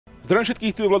Zdravím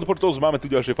všetkých, tu je Vladoportos, máme tu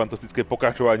ďalšie fantastické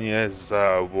pokračovanie z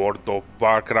World of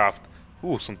Warcraft.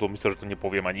 Som to myslel, že to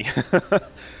nepoviem ani.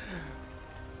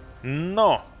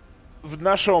 No, v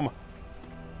našom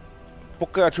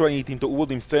pokračovaní týmto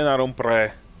úvodným scénárom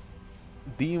pre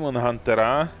Demon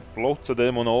Huntera, lovca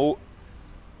démonov.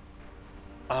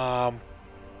 A...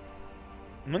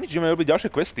 no nič, ideme robiť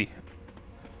ďalšie questy.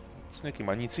 Sú nejakí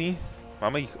maníci,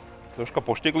 máme ich troška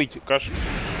poštekliť, ukáž.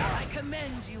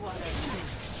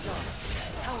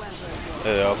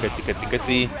 Jo,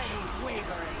 keci.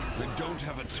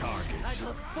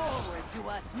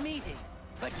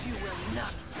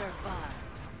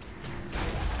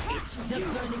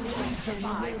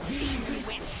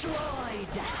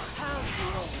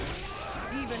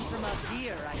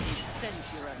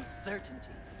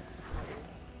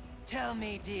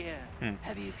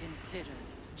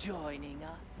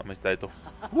 Máme si to.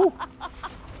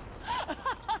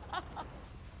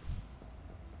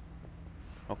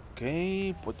 OK,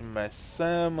 poďme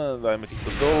sem, dajme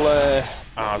týchto dole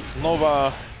a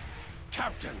znova.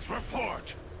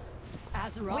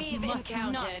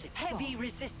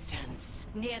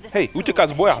 Hej, uteká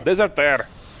z boja,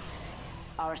 dezertér.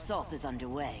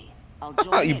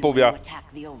 Im povia.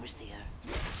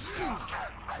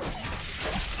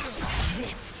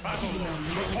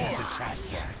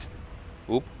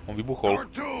 On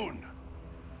vybuchol.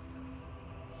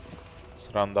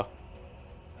 Sranda.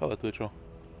 Hele, tu je čo?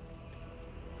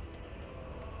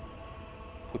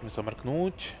 Poďme sa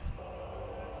mrknúť.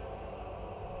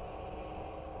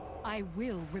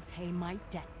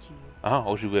 Aha,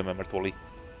 oživujeme mŕtvoly.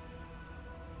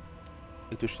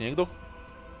 Je tu ešte niekto?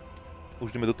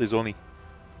 Už ideme do tej zóny.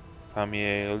 Tam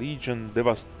je Legion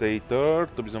Devastator,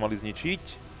 to by sme mali zničiť.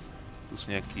 Tu sú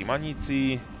nejakí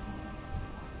maníci.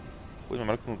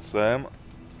 Poďme mrknúť sem.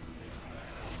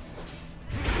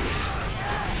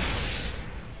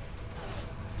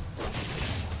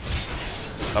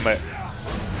 Máme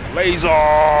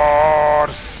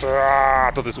lasers!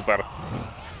 Toto je super.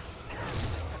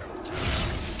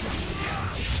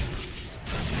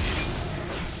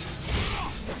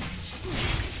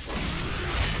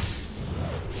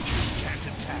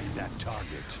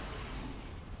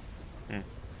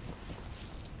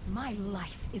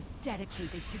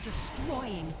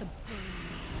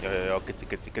 Jo,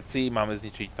 keci, máme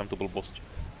zničiť tamto blbosť.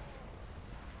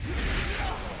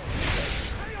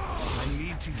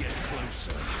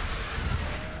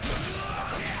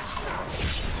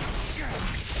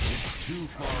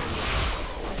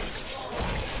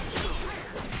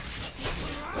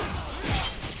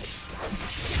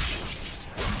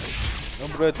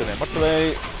 Dobre, ten je mŕtvej.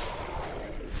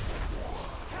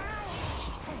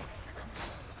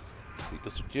 Títo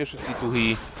sú tiež všetci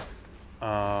tuhí.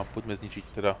 A poďme zničiť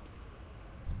teda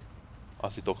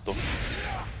asi tohto.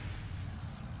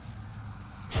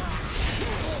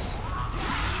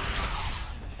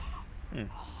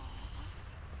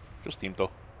 Čo s týmto?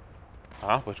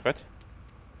 Aha, počkať.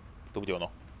 To bude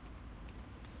ono.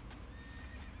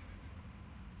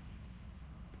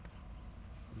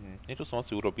 Niečo som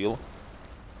asi urobil.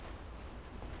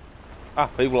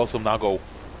 Privolal som nagov.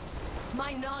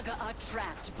 My Naga are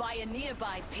trapped by a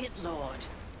nearby pit lord.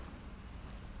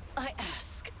 I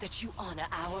ask that you honor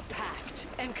our pact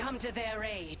and come to their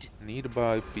aid.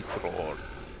 Nearby pit lord.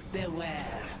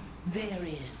 Beware. There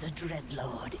is a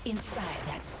dreadlord inside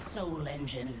that soul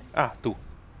engine. Tu.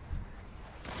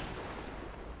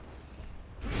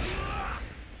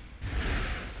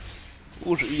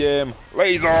 Už idem.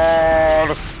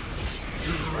 Lasers!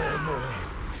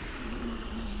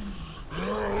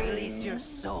 At least your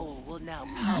soul will now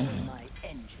power my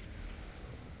engine.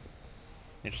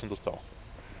 Niečo som dostal.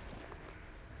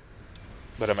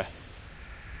 Bereme.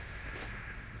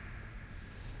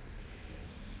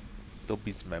 To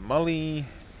by sme mali.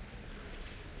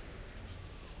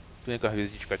 Tu je nejaká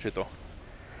hviezdička, čo je to?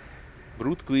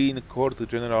 Brood Queen, Court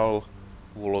General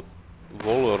Volrot.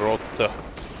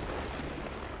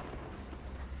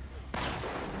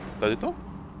 Tady to?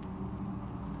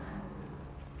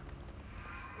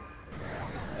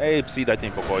 Ej, psi, dajte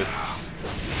mi pokoj.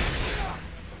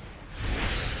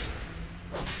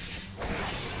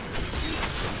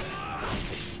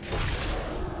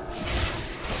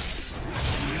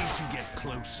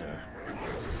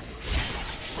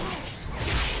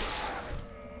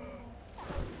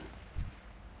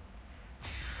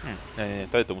 Nie,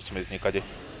 tady to musíme ísť niekade.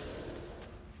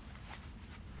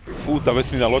 Fú, tá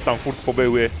vesmírna loď tam furt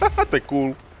pobehuje. Haha, to je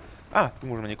cool. Tu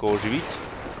môžeme niekoho oživiť.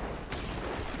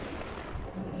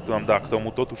 Tu nám dá k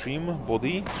tomuto, tuším,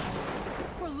 body.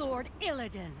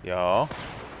 Jo.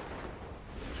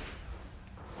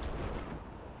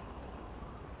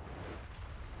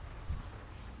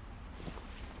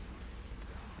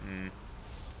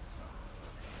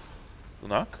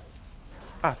 Tunak.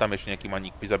 Tam ešte nejaký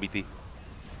maník zabitý.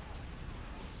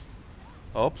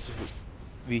 Ops.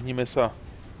 Vyhnime sa.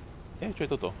 Čo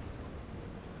je toto?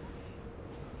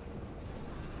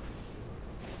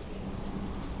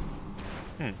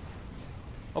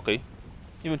 OK.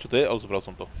 Neviem, čo to je, ale zobral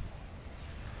som to.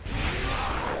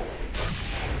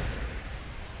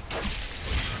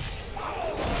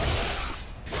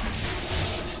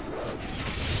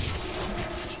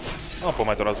 No,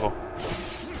 poďme to raz ho.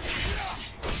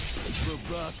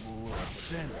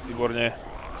 Výborne.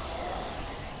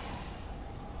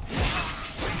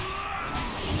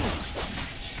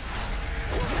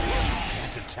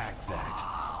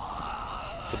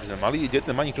 To by sme mali ide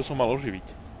ten maník, čo som mal oživiť.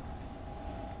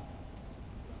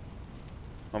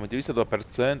 Máme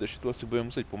 92%, ešte tu asi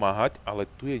budeme musieť pomáhať, ale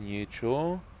tu je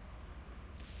niečo.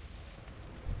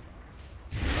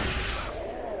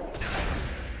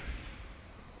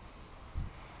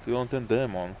 Tu je len ten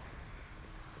démon.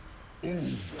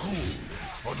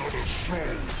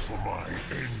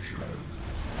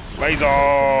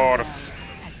 Lasers!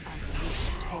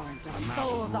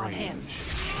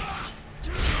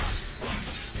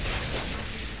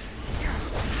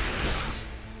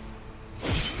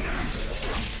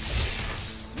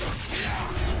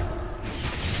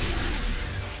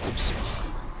 Ups.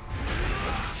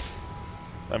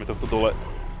 Dajme tohto dole.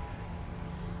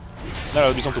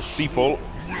 Najrád by som to chcípol.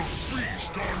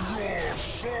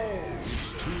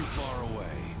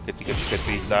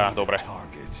 Keci. Dá, dobre.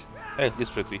 Kde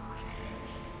sú všetci?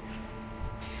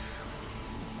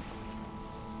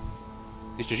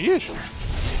 Ty ešte žiješ?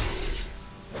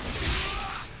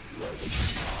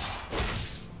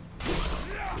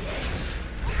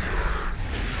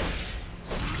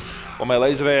 Poďme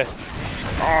laseре.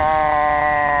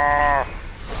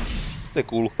 To je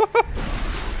cool.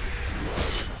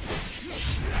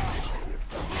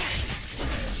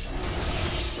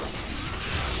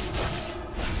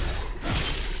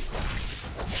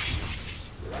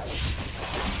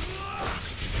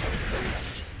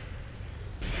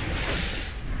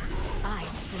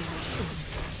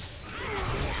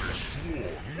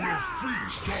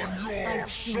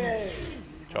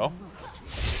 Čo?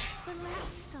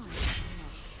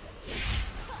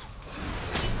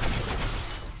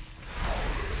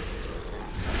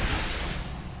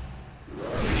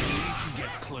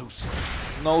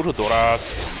 No už ho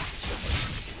doraz.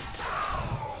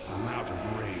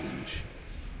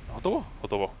 Hotovo?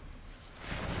 Hotovo.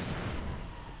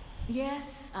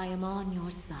 Yes, I am on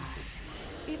your side.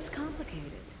 It's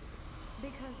complicated.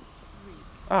 Because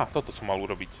toto som mal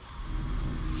urobiť.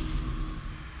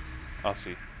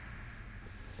 Asi.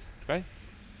 Čakaj.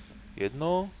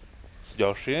 Jedno.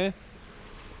 Ďalšie.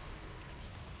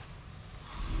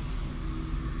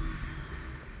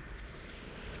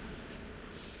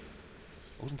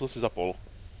 Už som to asi zapol.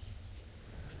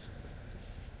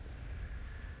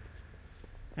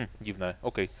 Divné.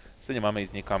 OK. Sa nemáme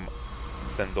ísť niekam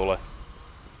sem dole.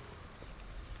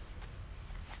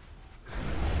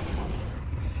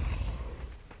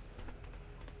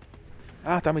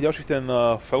 Tam je ďalší ten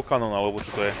Felkanon, alebo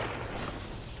čo to je.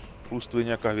 Plus tu je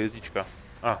nejaká hviezdička.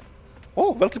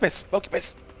 Veľký pes, veľký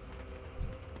pes.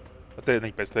 A to je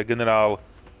nej pes, to je generál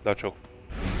dačo.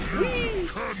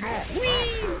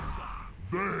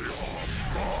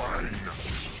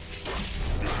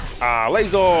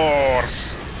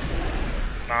 Lasers!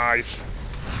 Nice.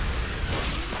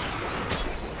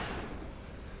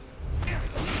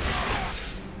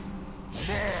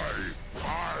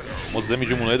 Moc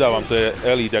damage mu nedávam, to je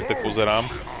elite, jak tak pozerám.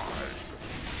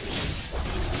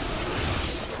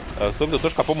 Chcem to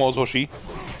troška pomôcť, hoši.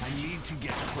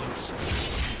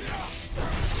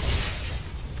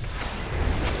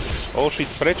 Oh shit,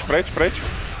 preč.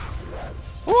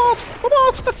 Pomoc!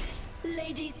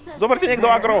 Zoberte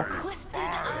niekto agro!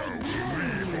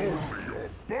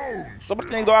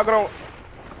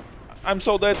 I'm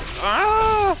so dead.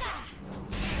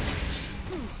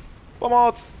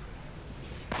 Pomoc!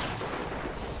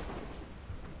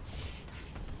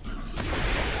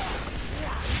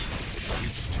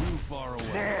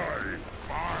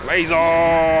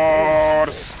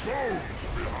 Lasers!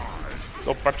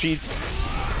 Do pačíc!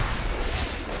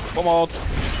 Pomoc!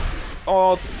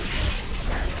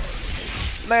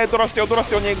 Ne, dorastie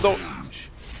ho niekto!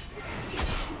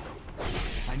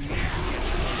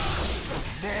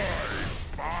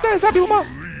 Ne, zabil ma!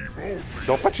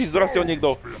 Do pačíc, dorastie ho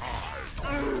niekto!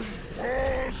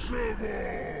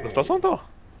 Dostal som to?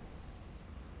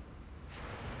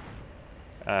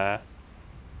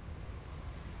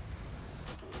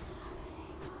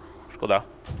 Škoda.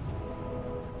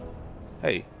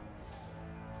 Hej.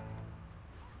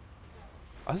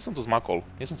 Asi som to zmakol,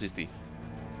 nie som si istý.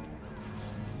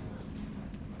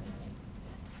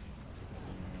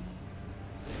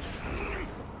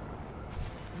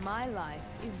 My life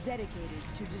is dedicated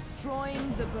to destroying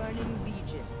the Burning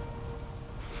Legion.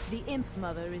 The Imp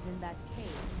Mother is in that cave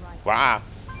right now. Wow.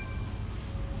 I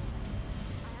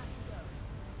have to go.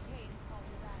 Kane's called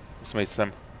me back. Musíme ísť sem.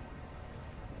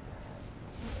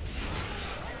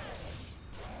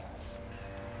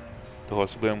 Toho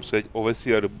asi budeme musieť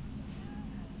ovesier.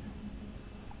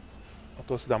 A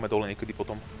to asi dáme dole niekedy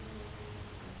potom.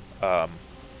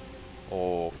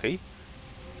 OK.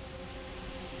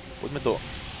 Poďme to...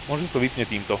 Možno to vypne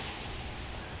týmto.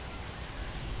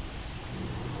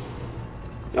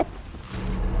 Jop.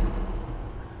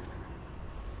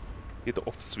 Je to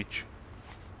off switch.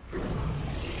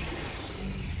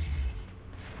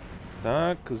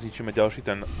 Tak, zničíme ďalší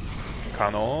ten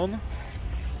kanón.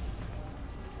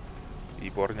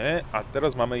 Výborne. A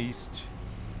teraz máme ísť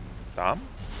tam.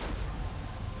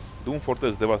 Doom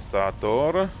Fortress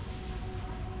Devastator.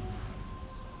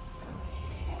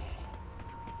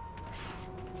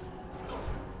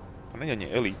 To nie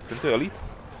je Elite. Tento je Elite?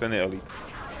 Ten je Elite.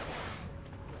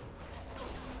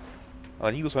 Ale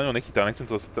nikto sa na ňo nechytá. Nechcem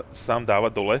to sám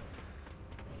dávať dole.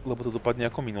 Lebo to dopadne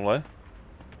ako minule.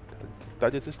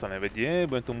 Tade cesta nevedie.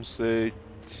 Budem to musieť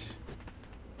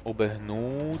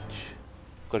obehnúť.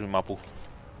 Ukáž mi mapu.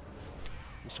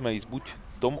 Musíme ísť buď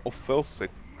Tom of Fell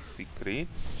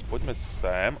Secrets. Poďme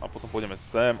sem a potom pôjdeme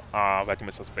sem a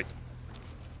vrátime sa späť.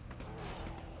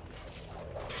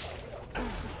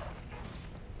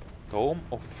 Tom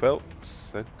of Fell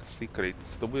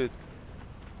Secrets. To bude...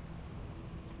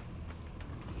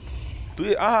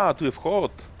 Tu je... Á, tu je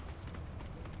vchod.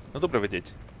 No dobre vedieť.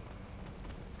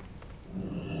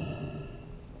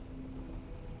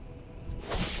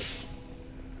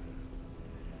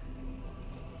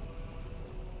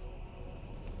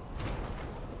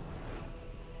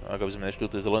 Tak, aby sme nešli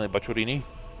do tej zelenej bačoriny.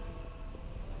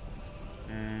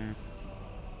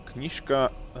 Knižka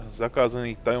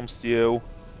zakázaných tajomstiev.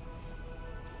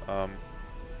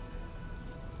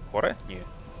 Hore? Nie.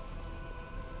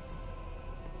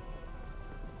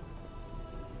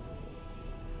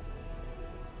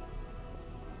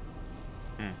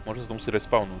 Možno sa to musí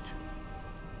respawnúť.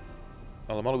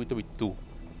 Ale malo by to byť tu.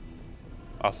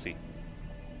 Asi.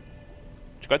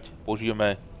 Čakať,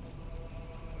 použijeme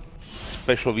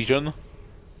Special Vision.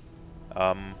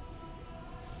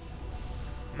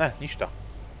 Ne, ništa.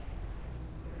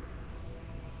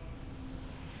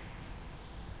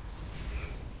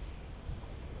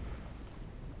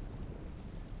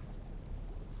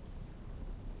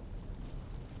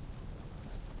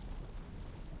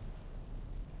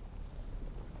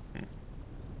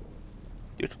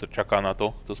 Tiež to čaká na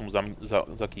to, chcel som mu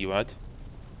zakývať.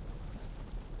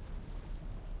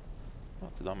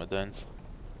 A tu dáme dance.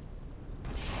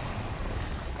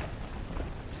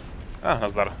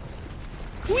 Nazdar.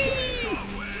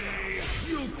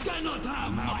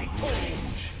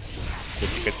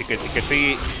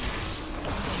 Keci.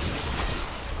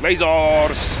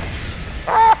 Lasers!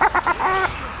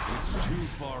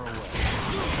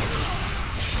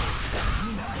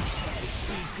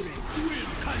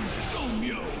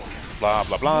 Bla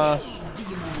bla bla.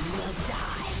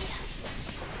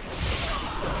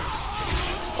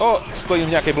 O, stojím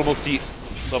v nejakej blbosti.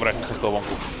 Dobre, som z toho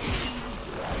vonku.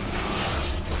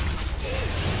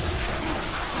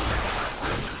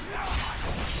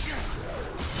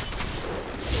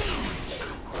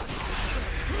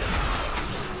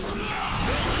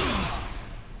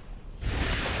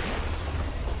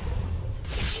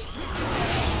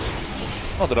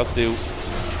 No dorastie ju.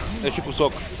 Ešte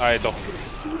kúsok a je to.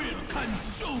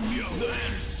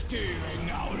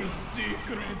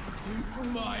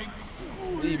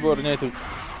 Výborne, tu...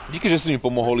 Díky, že si mi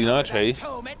pomohol ináč, hej.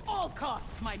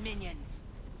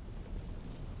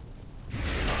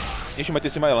 Nevšimajte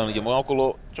si ma, ja len idem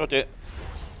okolo. Čaute.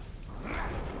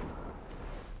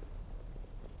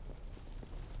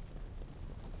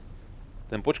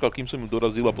 Ten počkal, kým som ju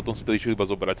dorazil a potom si to išiel iba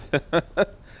zobrať.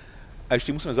 A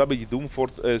ešte musíme zabiť Doom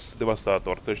Fortress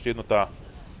Devastator. To je ešte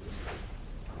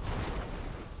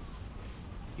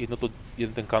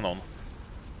jeden ten kanón.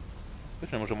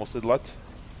 Prečo nemôžem osedlať?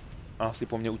 A asi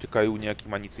po mne utekajú nejakí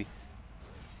manici.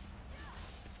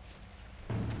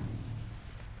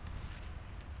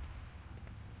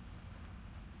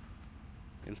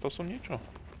 Nedostal som niečo?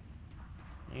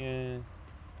 Nie.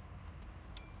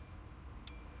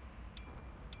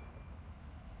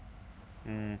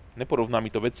 Neporovná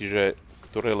mi to veci, že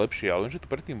ktoré je lepšie, ale viem, že to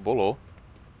predtým bolo.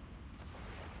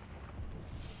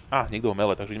 Niekto ho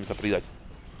mele, takže ideme sa pridať.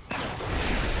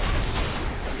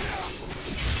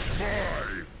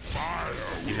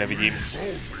 Nič nevidím.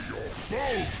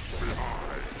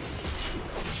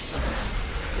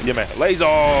 Ideme.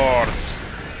 Lasers!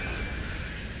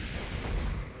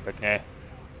 Pekne.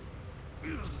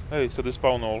 Hej, sa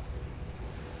despawnol.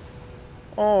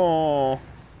 Óóóó.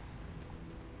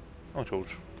 No čo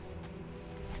už.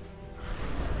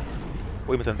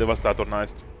 Poďme ten devastátor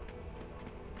nájsť.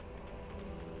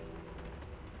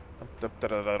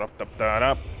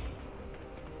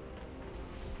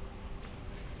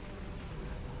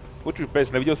 Počuj, pes,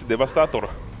 nevidel si devastátor?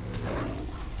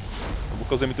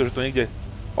 Ukazuje mi to, že to niekde...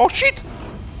 Oh shit!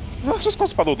 No, som skôr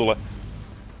spadol dole.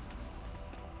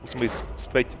 Musíme ísť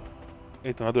späť.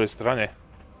 Je to na druhej strane.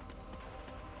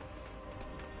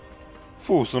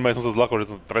 Fú, som sa zlakol,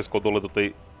 že som treskol dole do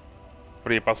tej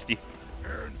priepasti.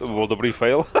 To by bol dobrý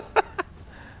fail.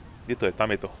 Kde to je?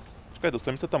 Tam je to. Počkaj,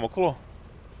 dostaneme sa tam okolo?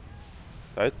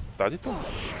 Tady to?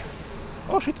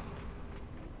 Oh shit.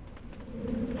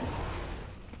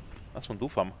 Aspoň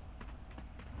dúfam.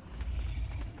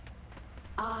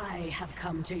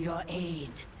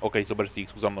 OK, zober si ich,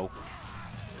 sú za mnou.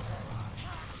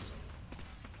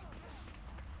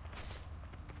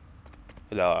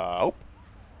 Hello.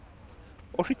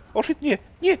 Oh shit, nie,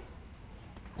 nie!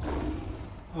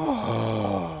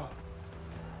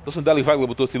 To som dali fakt,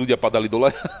 lebo to si ľudia padali dole.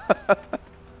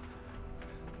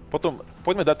 Potom,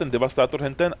 poďme dať ten devastátor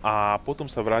henten a potom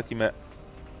sa vrátime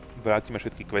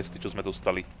všetky questy, čo sme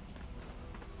dostali.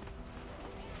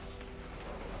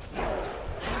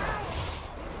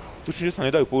 Tuším, že sa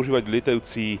nedajú používať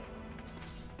lietajúce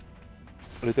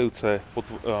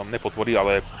nepotvory,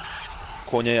 ale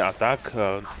kone a tak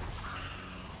v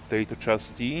tejto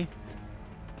časti.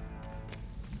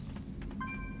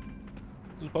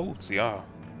 Zbavúci, ja.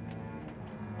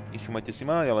 Nešumajte si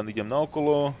ma, ja len idem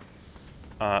naokolo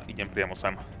a idem priamo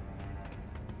sem.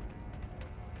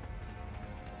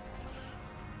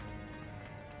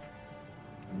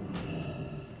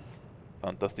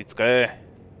 Fantastické.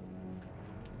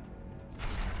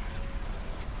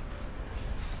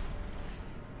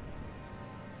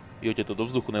 Joďte to do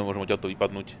vzduchu, nemôžem odtiaľ to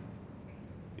vypadnúť.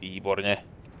 Výborne.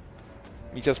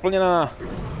 Misia splnená.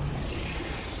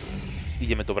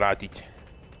 Ideme to vrátiť.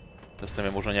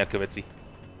 Dostaneme možno nejaké veci.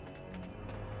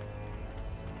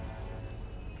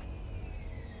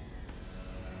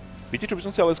 Viete, čo by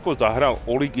som si ale skôr zahral?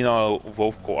 Originál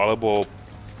WoW, alebo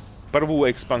prvú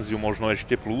expanziu možno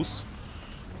ešte plus.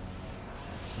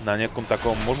 Na nejakom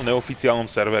takom možno neoficiálnom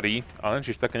serveri. Ale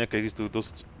čiže také nejaké existujú,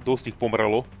 dosť ich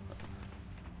pomrelo.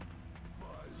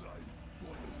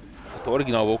 To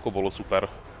originál WoW bolo super.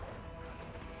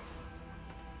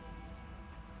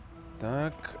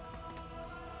 Tak.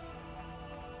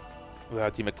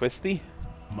 Vrátime questy.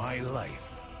 My life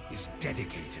is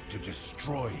dedicated to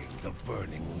destroying the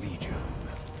burning legion.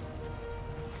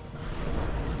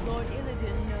 Lord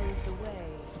Illidan knows the way.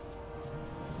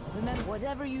 Remember,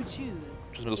 whatever you choose,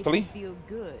 Čo sme dostali? it will feel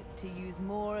good to use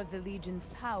more of the legion's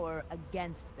power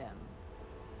against them.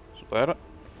 Super.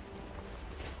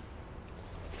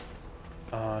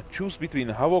 Choose between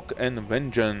Havoc and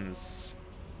Vengeance.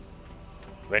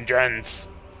 Vengeance!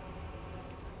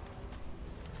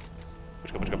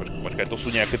 Počkaj, to sú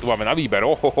nejaké, tu máme na výber,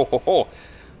 ohohohoho.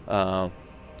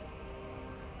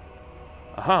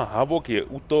 Aha, Havoc je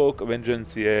útok,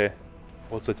 Vengeance je v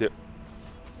podstate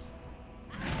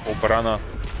obrana.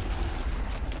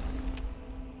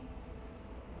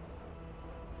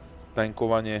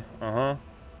 Tankovanie, aha.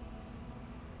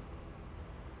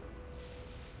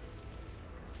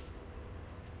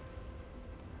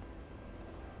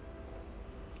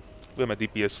 Budeme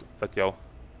DPS zatiaľ.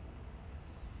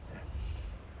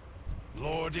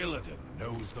 Lord Illidan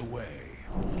knows the way.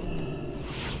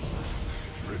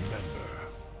 Remember,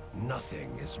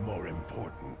 nothing is more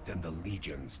important than the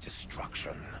Legion's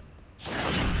destruction.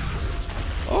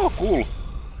 Oh, cool.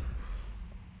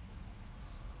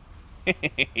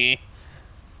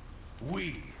 We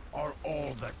are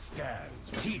all that stands.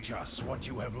 Teach us what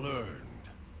you have learned.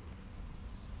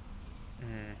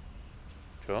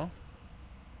 Čo?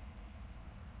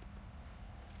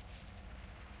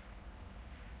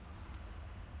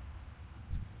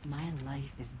 My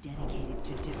life is dedicated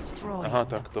to destroying Aha,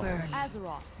 the takto. burning,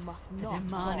 Azeroth must the not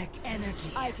demonic fall. energy.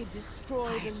 I could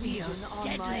destroy the feel legion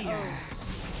on my deadlier. own.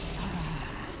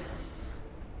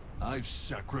 I've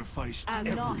sacrificed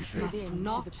Azeroth everything. must Into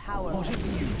not the power What of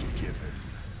have you given?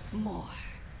 more.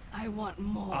 I want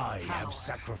more I power. have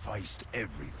sacrificed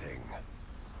everything.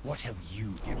 What have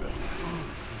you given?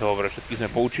 Dobre, všetky sme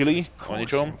poučili o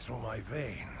niečom. Coursing through my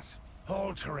veins,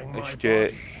 altering my Ešte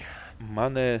body.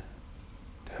 Mane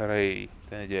Trej,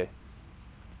 ten ide.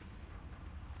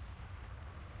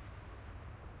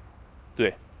 Tu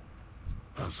je.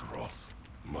 Azeroth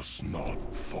must not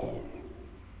fall.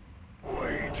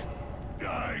 Wait,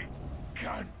 I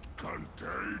can't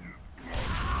contain.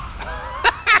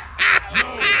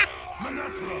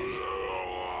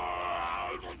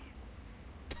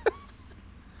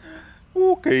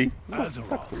 OK.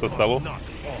 Tak to sa stalo.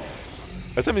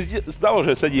 Ja sa mi zdalo,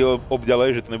 že sedí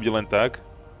obďalej, že to nebude len tak.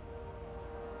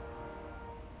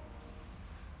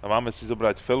 A máme si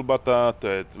zobrať Felbata, to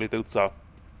je lietajúca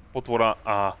potvora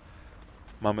a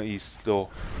máme ísť do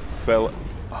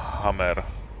Felhammer.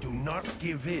 Do not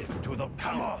give in to the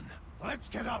come on. Let's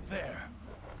get up there.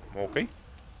 OK.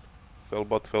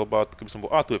 Felbat, keby som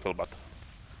bol... tu je Felbat.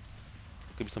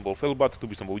 Keby som bol Felbat, tu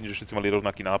by som bol vidieť, že všetci mali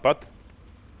rovnaký nápad.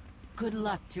 Good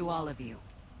luck to all of you.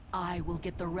 I will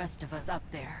get the rest of us up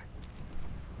there.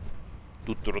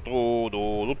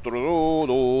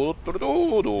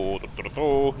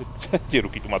 Tie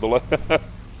ruky tu má dole.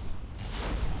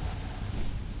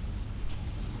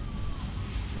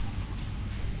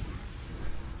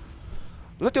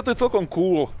 Zatiaľ to je celkom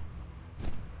cool.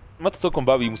 Ma to celkom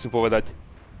baví, musím povedať.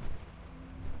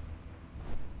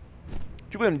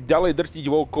 Či budem ďalej drtiť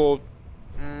WoWko?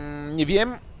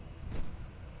 Neviem.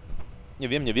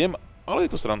 Neviem, ale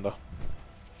je to sranda.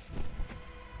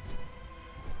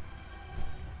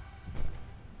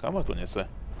 Kam ma to nese?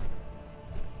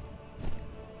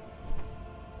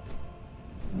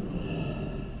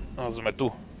 A sme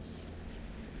tu.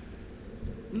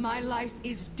 My life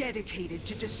is dedicated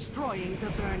to destroying the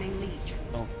Burning Legion.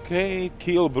 OK,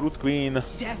 kill Brood Queen.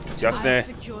 Jasne,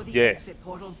 Je. exit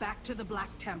portal back to the Black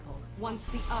Temple once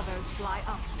the others fly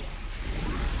up here.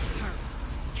 Hurry.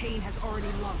 Kane has already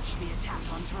launched the attack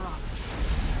on Toronto.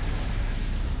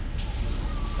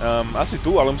 Asi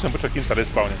tu, ale musím počkať, kým sa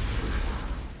respawne.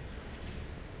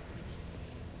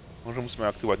 Možno musíme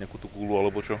aktivovať nejakú tú gulu,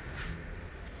 alebo čo?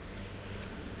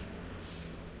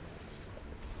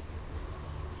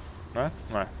 Ne?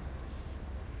 Ne.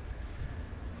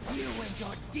 You and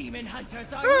your demon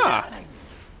hunters are nothing.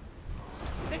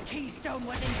 The keystone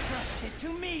was entrusted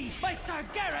to me by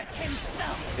Sargeras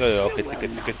himself. Jo,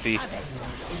 keci.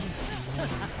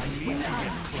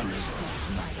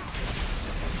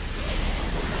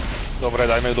 Dobre,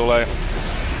 dajme ju dole.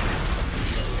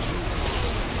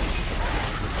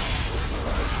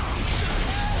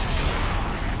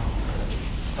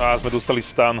 A sme dostali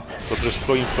stun, pretože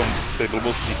stojím v tej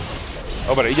blbosti.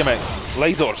 Dobre, ideme.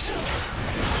 Lasers.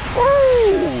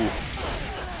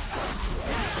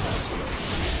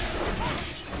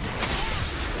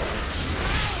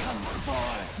 Come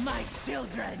forth, my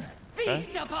children.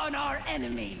 Feast upon our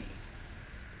enemies.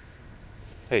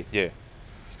 Hej, kde je?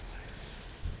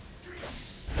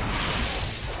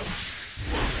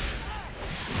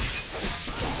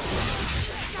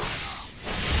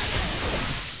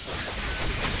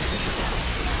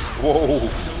 Wow.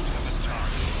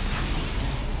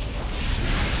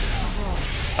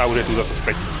 A už je tu zase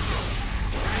späť.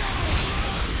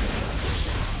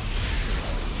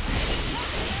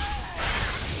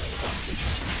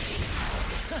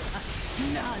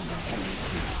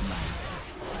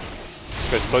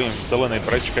 Keď stojím v zelenej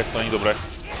prečke, to nie je dobré.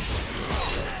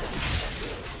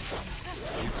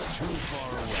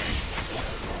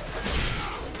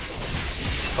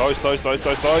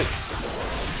 Stoj!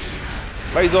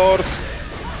 Lasers!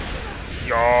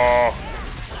 Jo!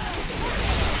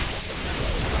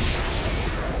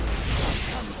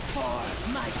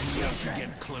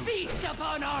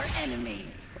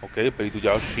 OK, prídu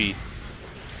ďalší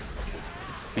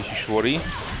švory.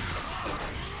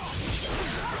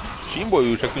 Čím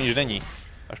bojujú? Čak tu nič není.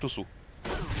 Až tu sú.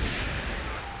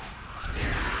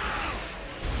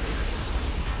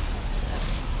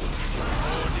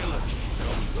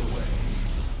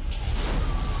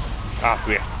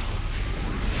 Tu je.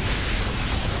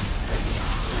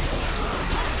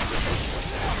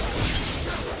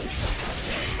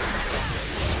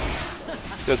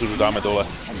 Teraz už dáme dole.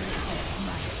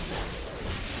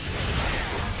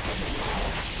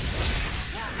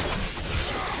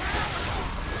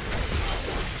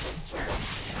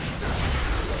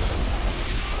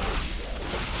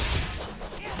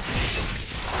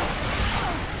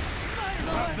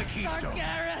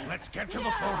 Let's get to the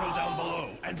portal down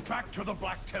below and back to the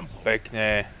Black Temple.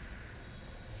 Pekne.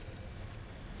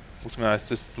 Musíme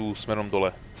nájsť cestu smerom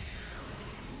dole.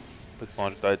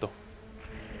 Predpokladám, že tá je to.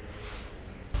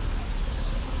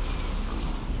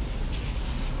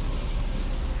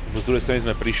 Z druhej strany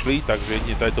sme prišli, takže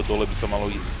jedine táto dole by sa malo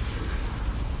ísť.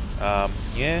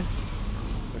 Nie.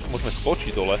 Ešte môžeme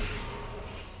skočiť dole.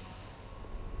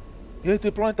 Je,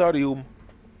 to je planetárium.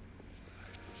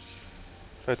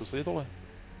 Čo je to, sedie dole?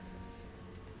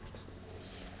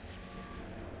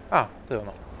 To je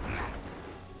ono.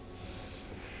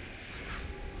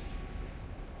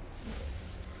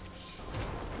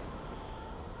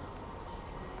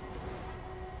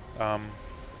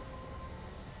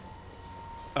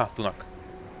 Tunak.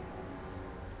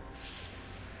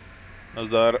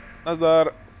 Nazdar,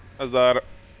 nazdar, nazdar.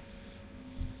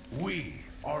 We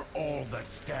are all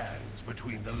that stands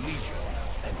between the Legion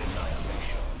and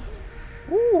annihilation.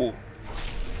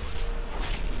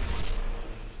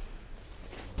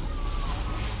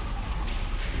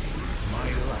 My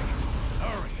light.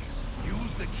 Hurry.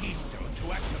 Use the keystone to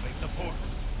activate the portal.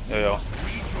 We must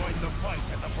rejoin the fight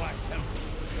at the Black Temple.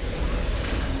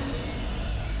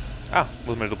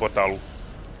 Môžeme ísť do portálu.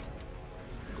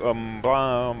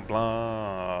 Blá, blá,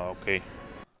 okej.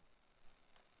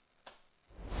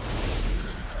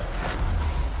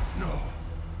 No.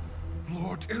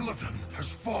 Lord Illidan has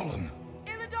fallen.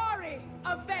 Illidari,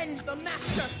 avenge the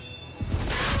master!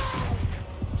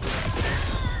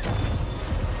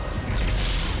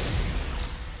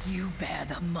 You bear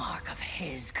the mark of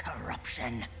his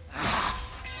corruption.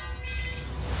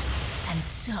 And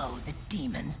so the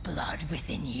demon's blood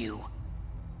within you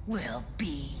will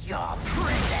be your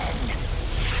prison.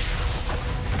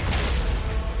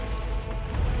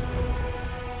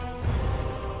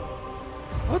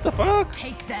 What the fuck?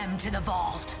 Take them to the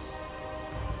vault.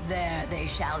 There they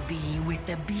shall be with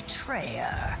the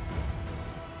betrayer.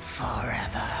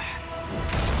 Forever.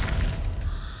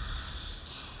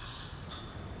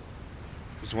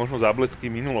 To sú možno záblesky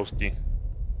minulosti.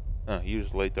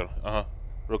 Years later. Aha,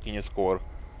 roky neskôr.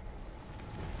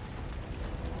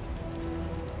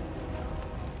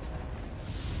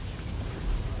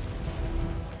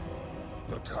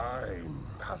 The time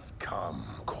has come,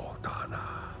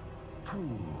 Cortana.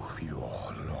 Prove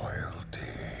your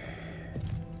loyalty.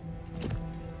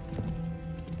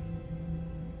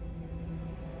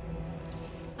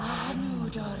 Anu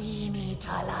Dorini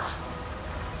Tala.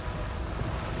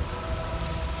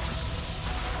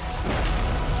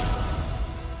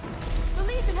 The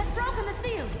Legion has broken the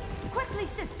seal! Quickly,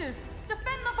 sisters!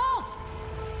 Defend the vault!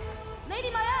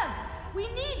 Lady Maiev, we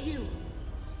need you!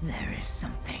 There is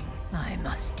something I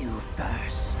must do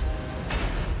first.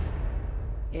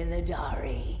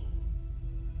 Illidari,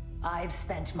 I've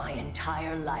spent my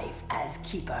entire life as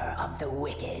Keeper of the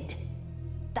Wicked.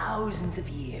 Thousands of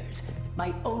years,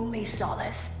 my only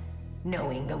solace,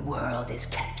 knowing the world is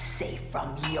kept safe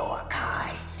from your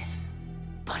kind.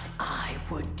 But I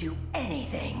would do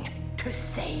anything to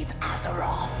save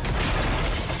Azeroth.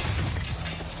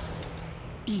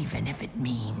 Even if it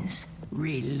means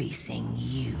releasing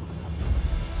you.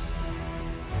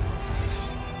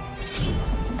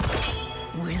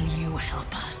 Will you help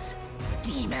us,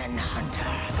 Demon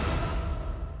Hunter?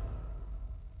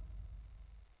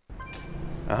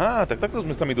 Aha, tak takto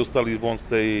sme sa mi dostali von z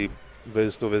tej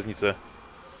väznice.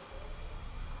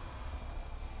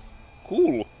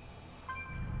 Cool.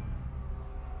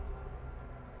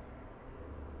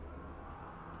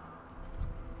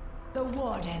 The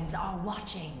Wardens are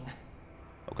watching.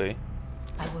 Okay.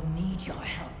 I will need your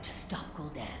help to stop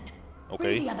Gul'dan.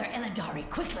 Okay. Bring the other Illidari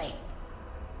quickly.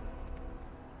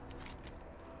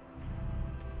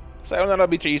 Sayonara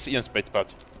bitches, idem späť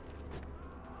spať.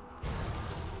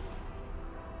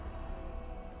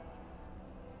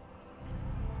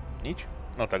 Nič?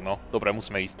 No tak no, dobre,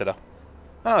 musíme ísť teda.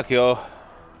 Ach jo.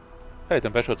 Hej,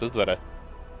 ten prešiel cez dvere.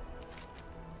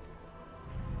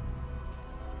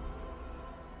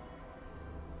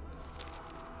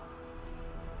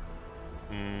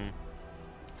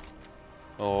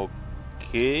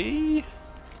 Okej.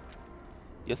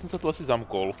 Ja som sa tu asi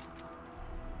zamkol.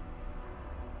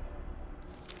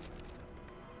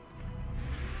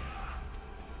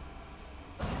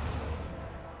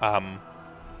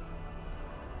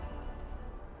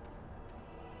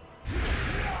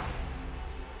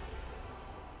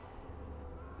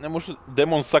 Nemôžeš,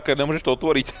 Demon Sucker, nemôžeš to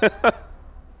otvoriť.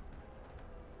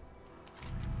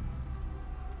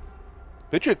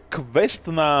 Prečo je quest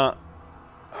na...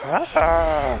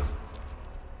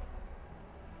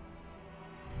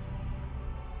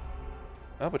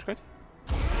 počkať.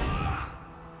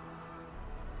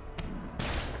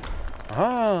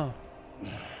 Aha.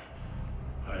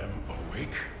 I am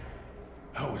awake?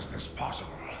 How is this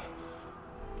possible?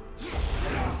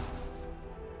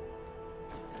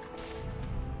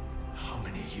 How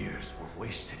many years were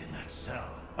wasted in that cell?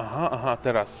 Aha,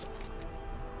 teraz.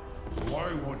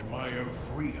 Why would Maya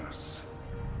free us?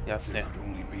 Jasne. There could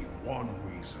only be one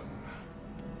reason.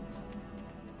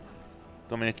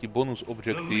 To je nejaký bonus The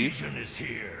objektív. Legion is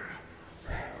here.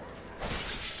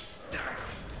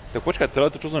 Tak počkaj,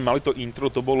 celé to, čo sme mali, to intro,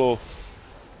 to bolo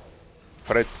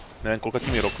pred neviem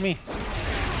koľkatými rokmi?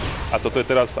 A toto je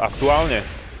teraz aktuálne?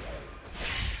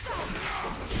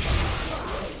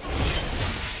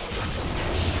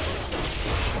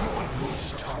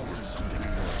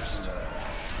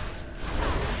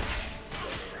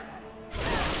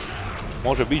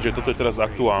 Môže byť, že toto je teraz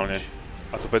aktuálne.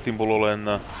 A to predtým bolo len...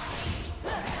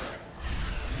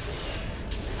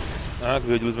 Tak,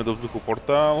 vyhodili sme do vzduchu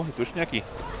portál. Je tu ešte nejaký?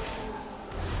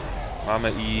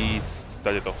 Máme ísť...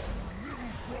 Tadeto.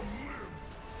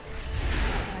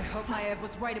 I hope my Ev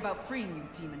was right about freeing you,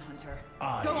 Demon Hunter.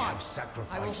 Go on.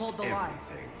 I will hold the line.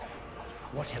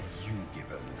 What have you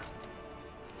given?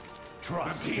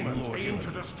 Trust the demons aim to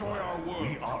destroy our world.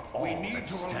 We need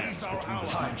to release our allies.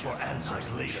 Time for answers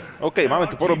later. OK, máme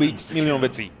tu porobiť milión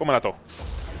vecí. Poďme na to.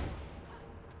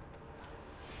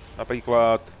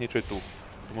 Napríklad, niečo je tu.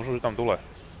 Možno, že tam dole.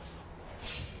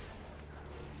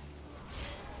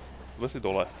 Dole si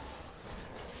dole.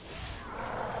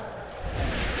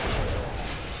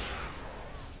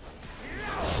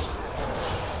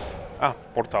 Á,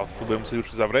 portál. Tu budem musieť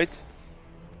už zavrieť.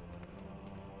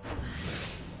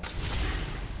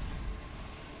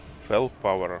 Fell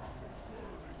power.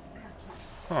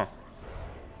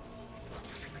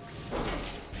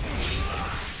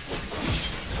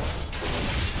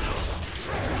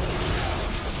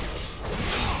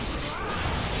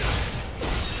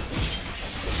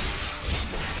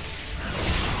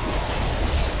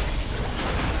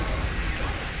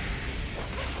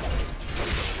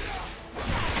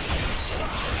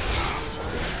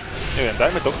 Neviem,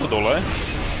 dajme tohto dole.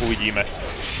 Uvidíme.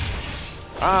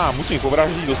 Á, musím ich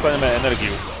povraždiť, dostaneme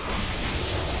energiu.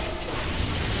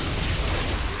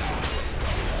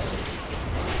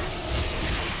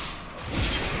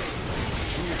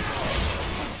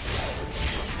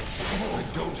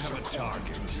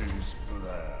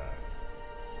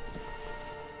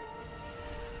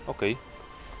 OK.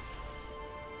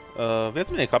 Viac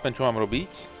menej chápem, čo mám robiť.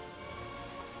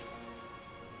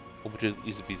 Object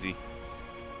is busy.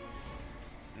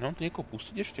 Mám tu niekoho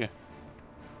pustiť ešte?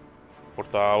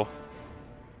 Portál.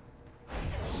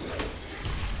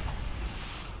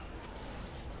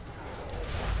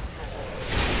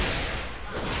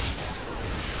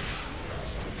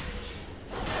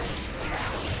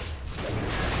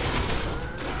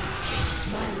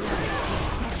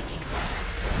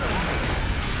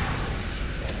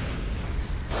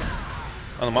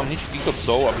 Áno, mám ničiť týchto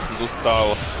psov, aby som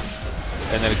dostal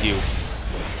energiu.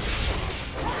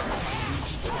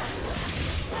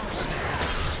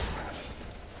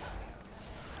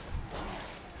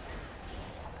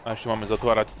 A ešte máme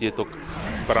zatvárať tieto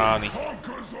brány.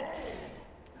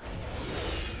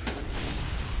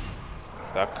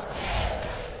 Tak.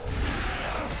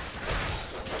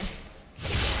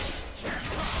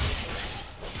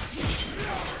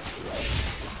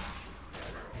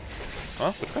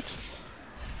 A, počkať.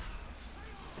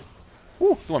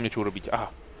 Tu mám niečo urobiť. Aha.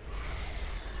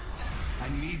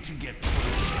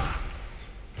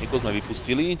 Niekoho sme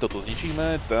vypustili, toto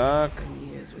zničíme, tak.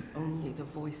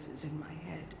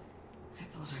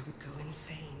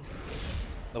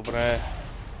 Dobre.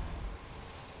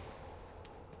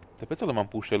 Tepe celé mám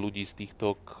púšťať ľudí z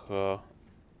týchto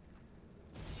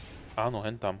áno,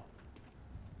 hentam.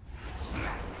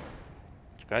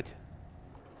 Čakať.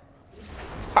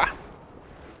 Ha!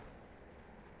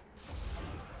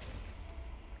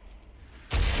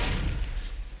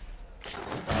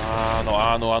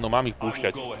 Áno, mám ich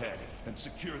púšťať.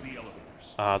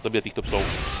 A zabíjať týchto psov.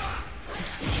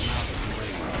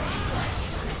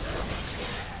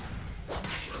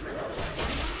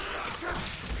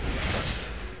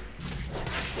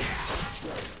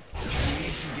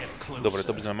 Dobre,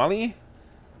 to by sme mali.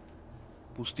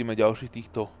 Pustíme ďalších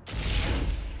týchto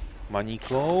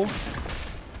maníkov.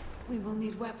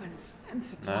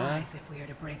 Ne.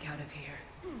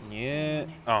 Nie.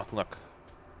 Á, tunak.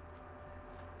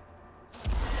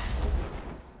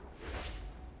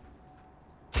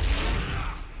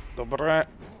 Dobre.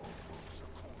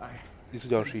 Kde sú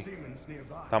ďalší?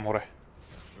 Tam hore.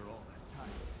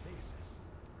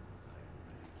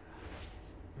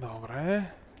 Dobre.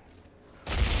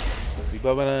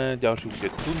 Vybavené, ďalší bude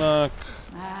tunak.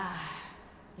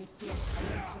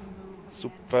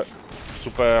 Super,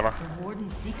 super.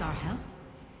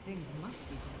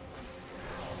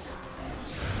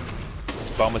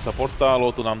 Zbavme sa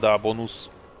portálov, to nám dá bonus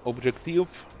objektív.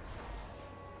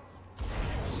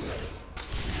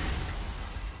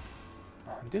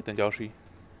 Kde je ten ďalší?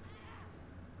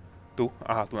 Tu?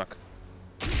 Aha, tunak.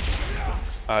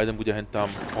 A jeden bude hen tam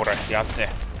hore,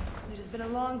 jasne. Been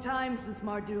a long time since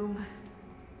Mardoom.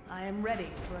 I am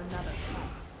ready for another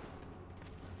fight.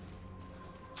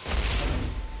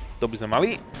 To by sme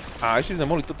mali. A ešte sme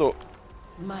mohli toto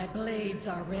My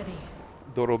blades are ready.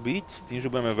 Dorobiť tým,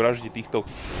 že budeme vraždiť týchto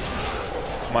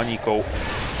maníkov.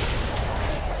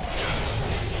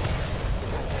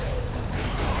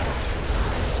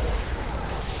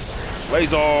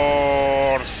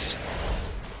 Lasers!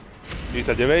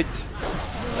 99.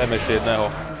 Dajme ešte jedného.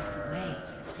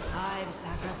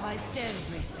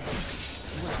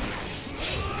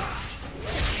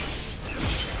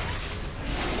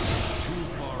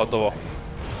 Hotovo.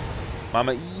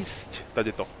 Máme ísť.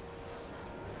 Tade to.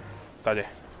 Tade.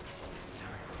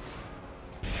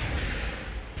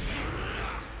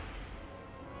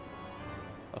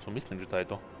 Aspoň myslím, že tade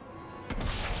to.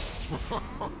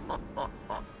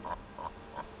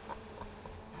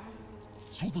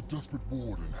 So the desperate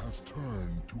warden has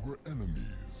turned to her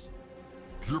enemies.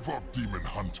 Give up, Demon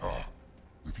Hunter.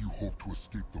 If you hope to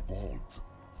escape the vault,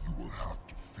 you will have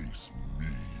to face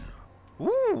me.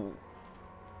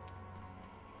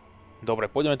 Dobre,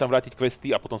 pôjdeme tam vrátiť questy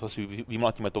a potom sa si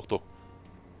vymlatíme tohto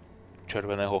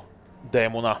červeného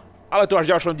démona. Ale to až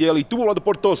v ďalšom dieli. Tu bol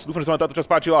vladoportos. Dúfam, že sa vám táto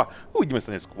časť páčila. Uvidíme sa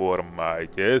neskôr.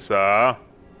 Majte sa.